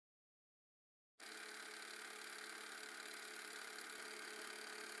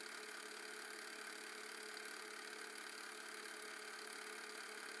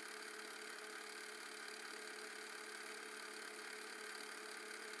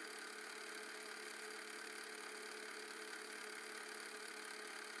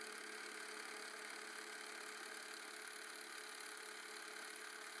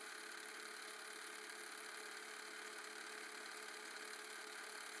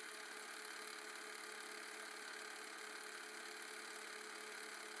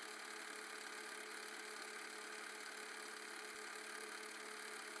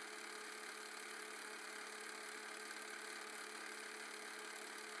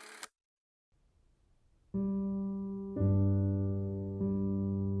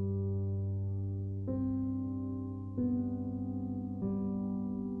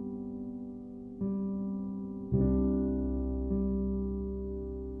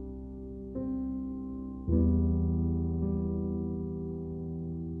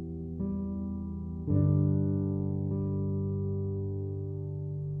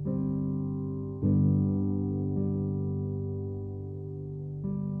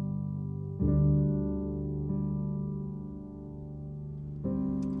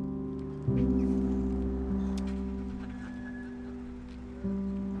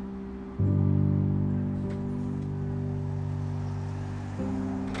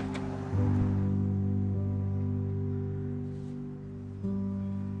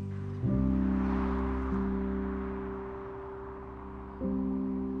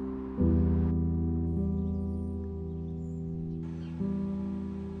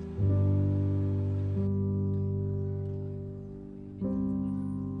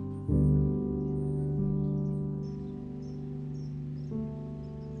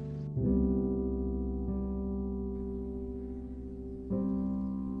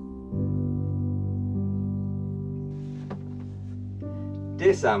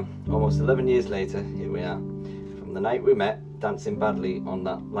Dear Sam, almost 11 years later, here we are. From the night we met, dancing badly on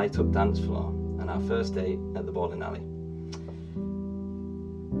that light-up dance floor, and our first date at the bowling alley.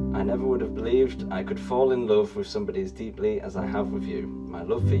 I never would have believed I could fall in love with somebody as deeply as I have with you. My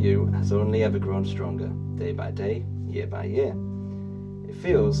love for you has only ever grown stronger, day by day, year by year. It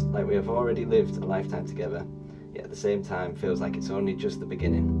feels like we have already lived a lifetime together, yet at the same time feels like it's only just the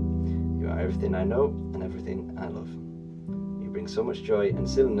beginning. You are everything I know and everything I love. You bring so much joy and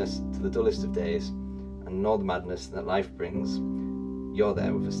silliness to the dullest of days, and in all the madness that life brings, you're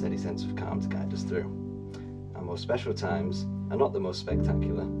there with a steady sense of calm to guide us through. Our most special times are not the most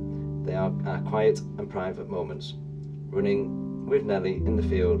spectacular. They are our quiet and private moments, running with Nelly in the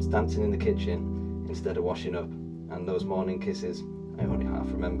fields, dancing in the kitchen instead of washing up, and those morning kisses I only half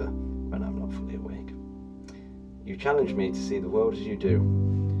remember when I'm not fully awake. You challenge me to see the world as you do.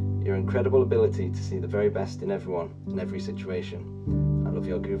 Your incredible ability to see the very best in everyone, in every situation. I love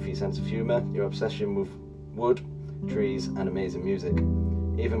your goofy sense of humour, your obsession with wood, trees and amazing music,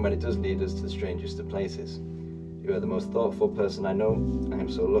 even when it does lead us to the strangest of places. You are the most thoughtful person I know. I am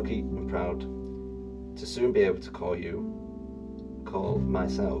so lucky and proud to soon be able to call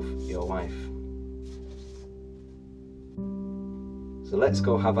myself your wife. So let's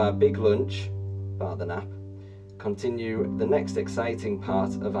go have our big lunch, bar the nap, continue the next exciting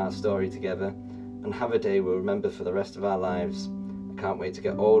part of our story together, and have a day we'll remember for the rest of our lives. I can't wait to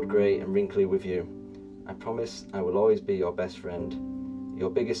get old, grey and wrinkly with you. I promise I will always be your best friend, your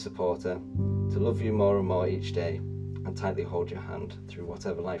biggest supporter, to love you more and more each day, and tightly hold your hand through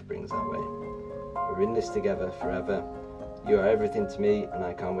whatever life brings our way. We're in this together forever. You are everything to me, and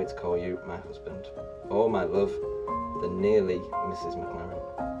I can't wait to call you my husband. Oh, my love, the nearly Mrs. McLaren.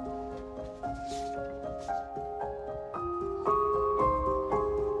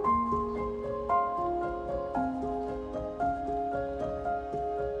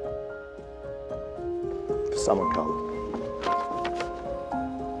 For Sam and Carla.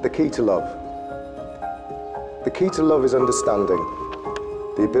 The key to love. The key to love is understanding,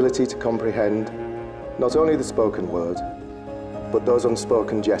 the ability to comprehend not only the spoken word, but those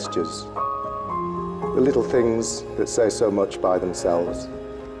unspoken gestures, the little things that say so much by themselves.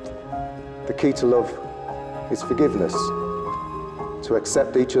 The key to love is forgiveness, to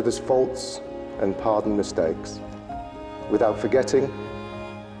accept each other's faults and pardon mistakes, without forgetting,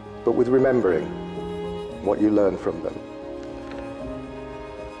 but with remembering what you learn from them.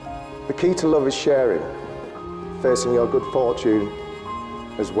 The key to love is sharing, facing your good fortune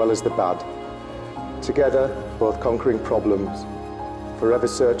as well as the bad. Together, both conquering problems, forever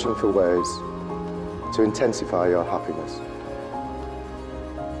searching for ways to intensify your happiness.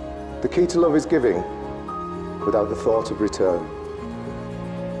 The key to love is giving without the thought of return,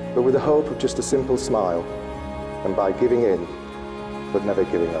 but with the hope of just a simple smile, and by giving in, but never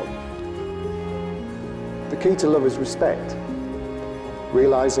giving up. The key to love is respect,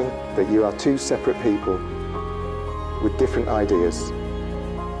 realizing that you are two separate people with different ideas,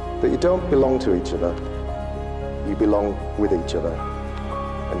 that you don't belong to each other, you belong with each other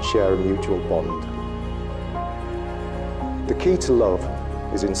and share a mutual bond. The key to love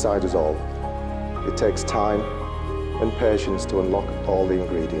is inside us all. It takes time and patience to unlock all the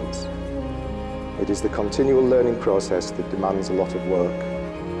ingredients. It is the continual learning process that demands a lot of work,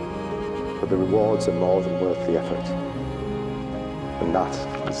 but the rewards are more than worth the effort. And that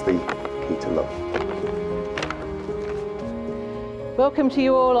is the key to love. Welcome to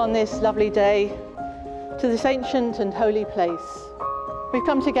you all on this lovely day, to this ancient and holy place. We've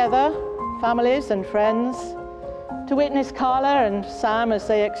come together, families and friends, to witness Carla and Sam as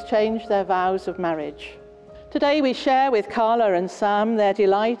they exchange their vows of marriage. Today we share with Carla and Sam their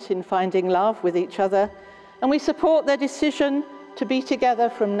delight in finding love with each other, and we support their decision to be together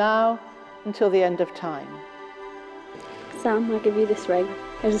from now until the end of time. Sam, I give you this ring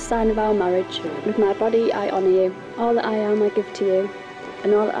as a sign of our marriage. With my body I honour you. All that I am I give to you,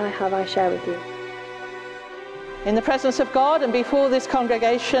 and all that I have I share with you. In the presence of God and before this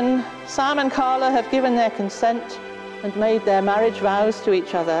congregation, Sam and Carla have given their consent and made their marriage vows to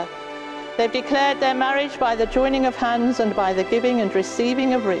each other. They've declared their marriage by the joining of hands and by the giving and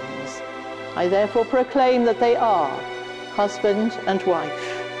receiving of rings. I therefore proclaim that they are husband and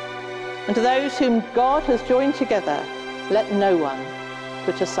wife. And to those whom God has joined together, let no one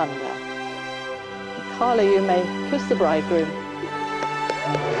put asunder. And Carla, you may kiss the bridegroom.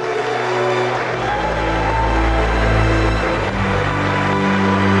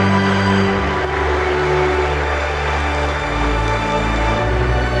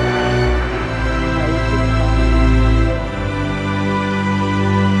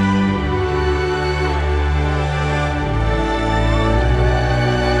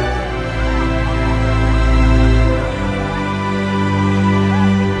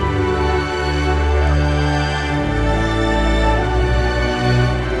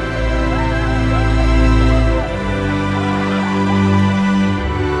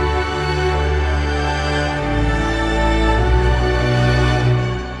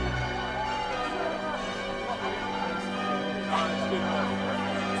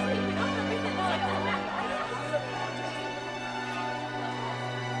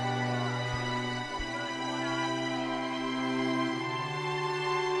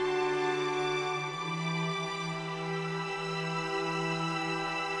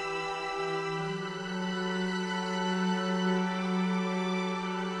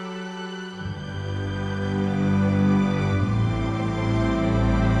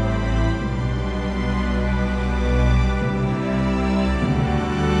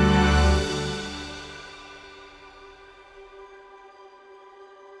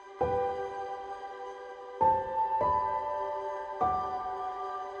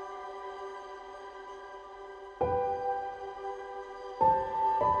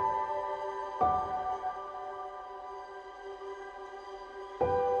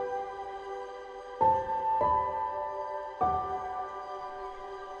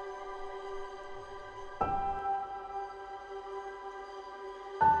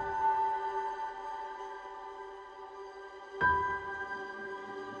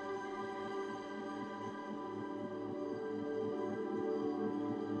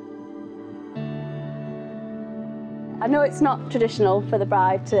 I know it's not traditional for the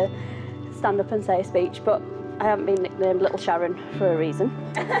bride to stand up and say a speech, but I haven't been nicknamed Little Sharon for a reason.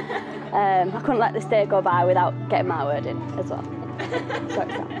 I couldn't let this day go by without getting my word in as well. So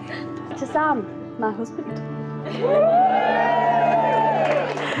to Sam, my husband.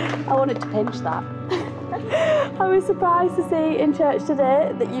 I wanted to pinch that. I was surprised to see in church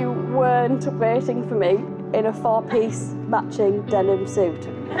today that you weren't waiting for me in a 4-piece matching denim suit,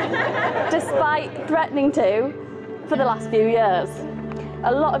 despite threatening to for the last few years.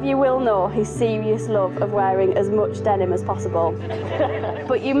 A lot of you will know his serious love of wearing as much denim as possible,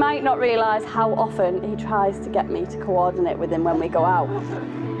 but you might not realise how often he tries to get me to coordinate with him when we go out.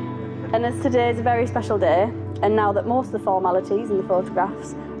 And as today is a very special day, and now that most of the formalities and the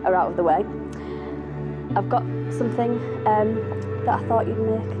photographs are out of the way, I've got something that I thought you'd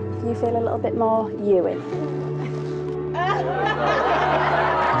make you feel a little bit more you in.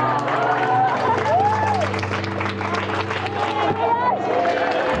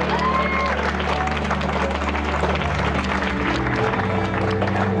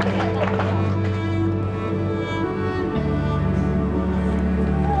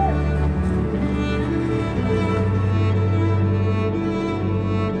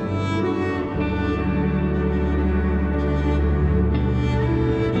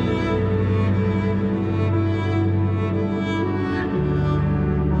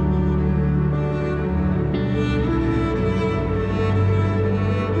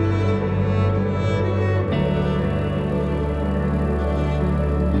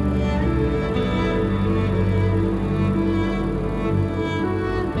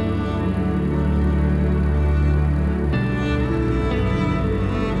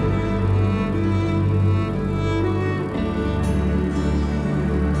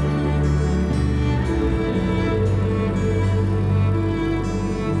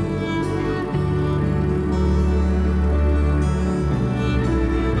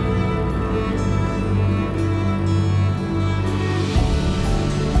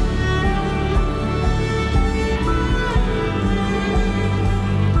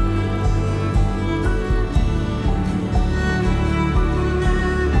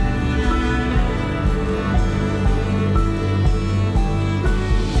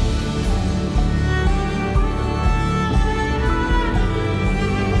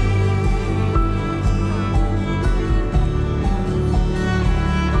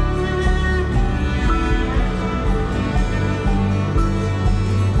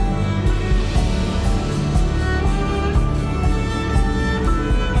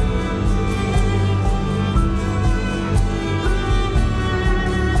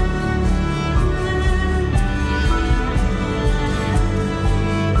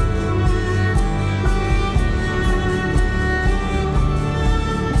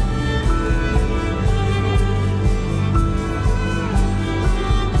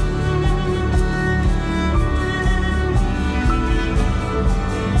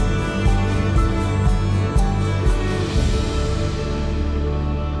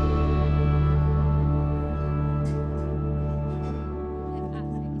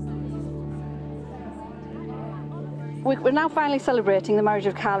 We're now finally celebrating the marriage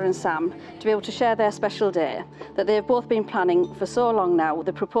of Carla and Sam to be able to share their special day that they've both been planning for so long now.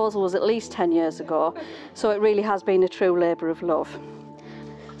 The proposal was at least 10 years ago, so it really has been a true labour of love.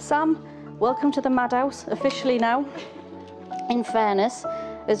 Sam, welcome to the Madhouse, officially now. In fairness,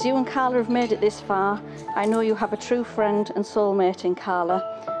 as you and Carla have made it this far, I know you have a true friend and soulmate in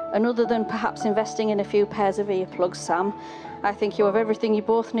Carla, and other than perhaps investing in a few pairs of earplugs, Sam, I think you have everything you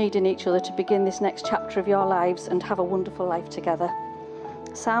both need in each other to begin this next chapter of your lives and have a wonderful life together.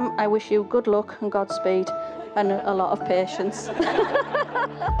 Sam, I wish you good luck and Godspeed and a lot of patience.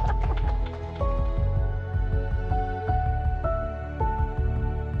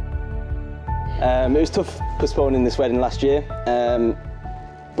 It was tough postponing this wedding last year,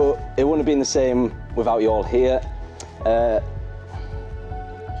 but it wouldn't have been the same without you all here.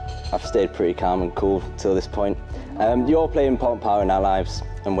 I've stayed pretty calm and cool till this point. You all play an important part in our lives,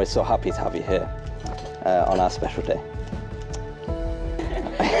 and we're so happy to have you here on our special day.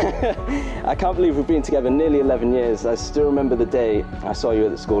 I can't believe we've been together nearly 11 years. I still remember the day I saw you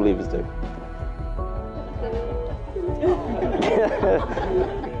at the school leavers do.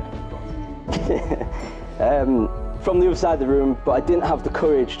 From the other side of the room, but I didn't have the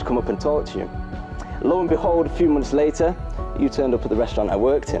courage to come up and talk to you. Lo and behold, a few months later, you turned up at the restaurant I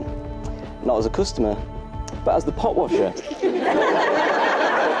worked in. Not as a customer, but as the pot washer.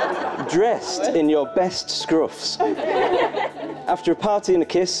 Dressed in your best scruffs. After a party and a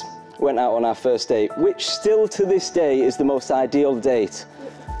kiss, went out on our first date, which still to this day is the most ideal date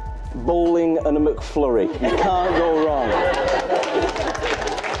bowling and a McFlurry. You can't go wrong.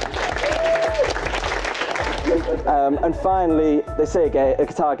 And finally, they say a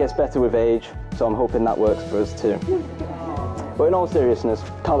guitar gets better with age, so I'm hoping that works for us too. But in all seriousness,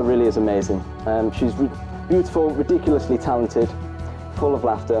 Carla really is amazing. She's beautiful, ridiculously talented, full of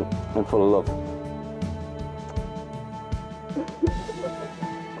laughter and full of love.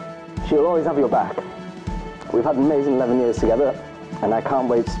 She'll always have your back. We've had an amazing 11 years together, and I can't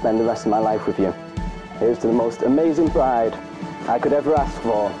wait to spend the rest of my life with you. Here's to the most amazing bride I could ever ask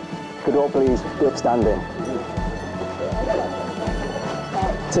for. Could all please be upstanding.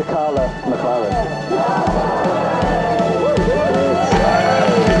 To Carla McLaren.